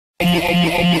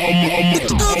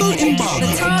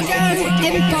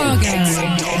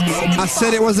I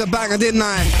said it was a banger, didn't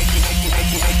I?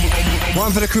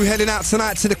 One for the crew heading out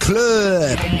tonight to the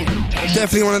club.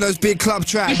 Definitely one of those big club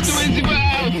tracks.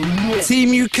 Team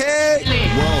UK.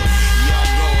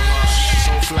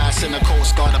 Flash in the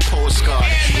Coast Guard, a postcard.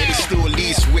 It is still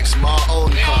lease whips, my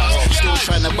own cars. Still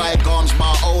trying to buy guns,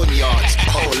 my own yards.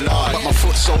 Oh Lord, but my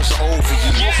foot soles are over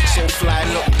you. So fly,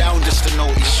 look down just to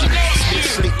notice you. Spit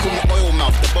slick, call me oil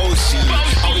mouth, the bossy.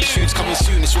 Our tunes coming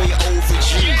soon, it's where you're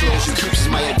overdue. Closing coops is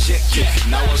my objective.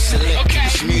 Now I'm selecting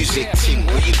this music team.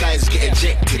 Where you guys get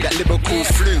ejected. That Liverpool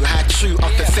flu, how true,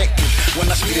 I'm perfected. When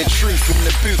I speak the truth from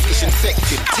the booth, it's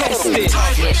infected. Tested.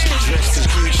 Dressed as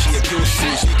Gucci, a pure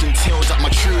shoes. You can tell that my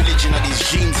true religion are these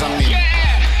jeans I'm in.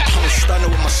 I'm a stunner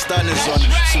with my stunners on,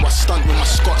 so I stunt with my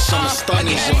Scots on the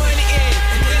stunners on.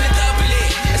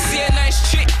 I see a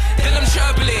nice chick, then I'm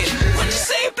troubling. What you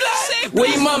say, blood? What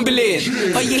you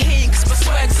mumbling? Are you hating cause my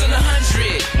swag's on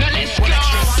 100? Now let's go,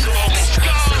 let's go,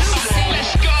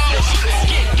 let's go,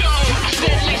 get down.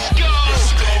 Let's go,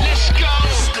 let's go,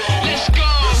 let's go,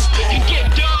 and get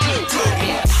down.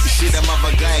 You see them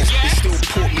other guys, they still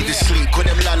put me to sleep, call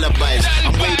them lullabies.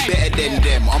 I'm way better than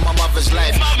them, on my mother's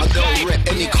life. I don't rep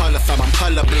any colour fam, I'm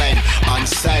colourblind.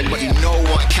 Unsigned, but you know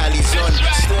what Cali's on.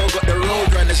 Still got the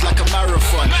road runners like a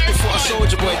marathon. Before a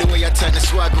soldier boy, the way I turn the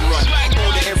swagger on.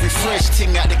 Order every fresh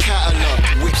thing at the catalogue.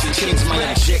 Whips and chains my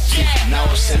objective. Now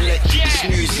I've selected this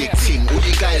music thing. All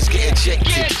you guys get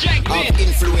ejected. I've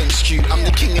influenced you, I'm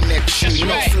the king of Neptune. You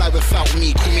don't fly without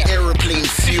me, call me aeroplane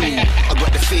fuel. I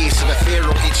got the face of a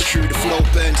pharaoh, it's true. The flow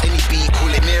burns any beat,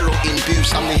 call it Nero in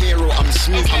boost. I'm the hero, I'm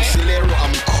smooth, I'm Solero,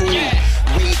 I'm cool.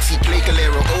 Weighty, play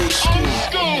Galero, old school.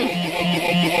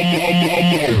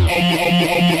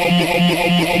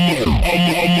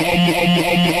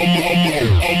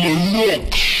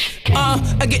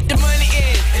 I get the money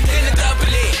in, and then I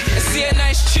double it. I see a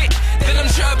nice chick, then I'm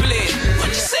troubling. What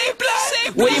you say,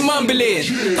 blood? What you mumbling?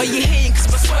 Are you hating cause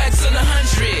my swag's on 100?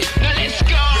 Now let's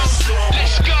go,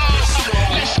 let's go,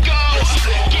 let's go,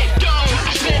 get down.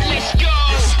 I said let's go,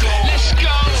 let's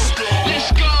go, let's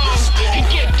go, and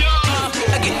get down.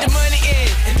 I get the money in,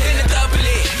 and then I double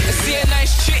it. I see a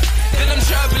nice chick, then I'm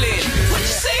troubling. What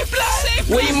you say, blood?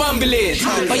 What you mumbling?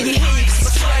 Are you hating cause my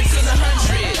swag's on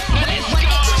 100? Now let's go.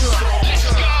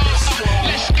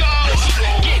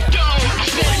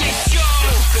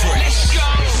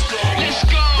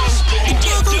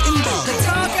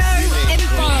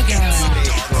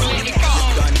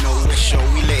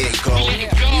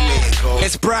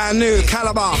 It's brand new,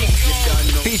 Calibar,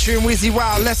 featuring Wizzy.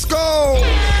 Wow, let's go!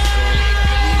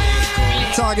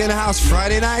 Target in the house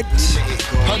Friday night.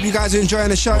 Hope you guys are enjoying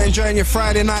the show, enjoying your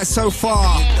Friday night so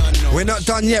far. We're not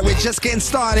done yet, we're just getting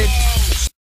started.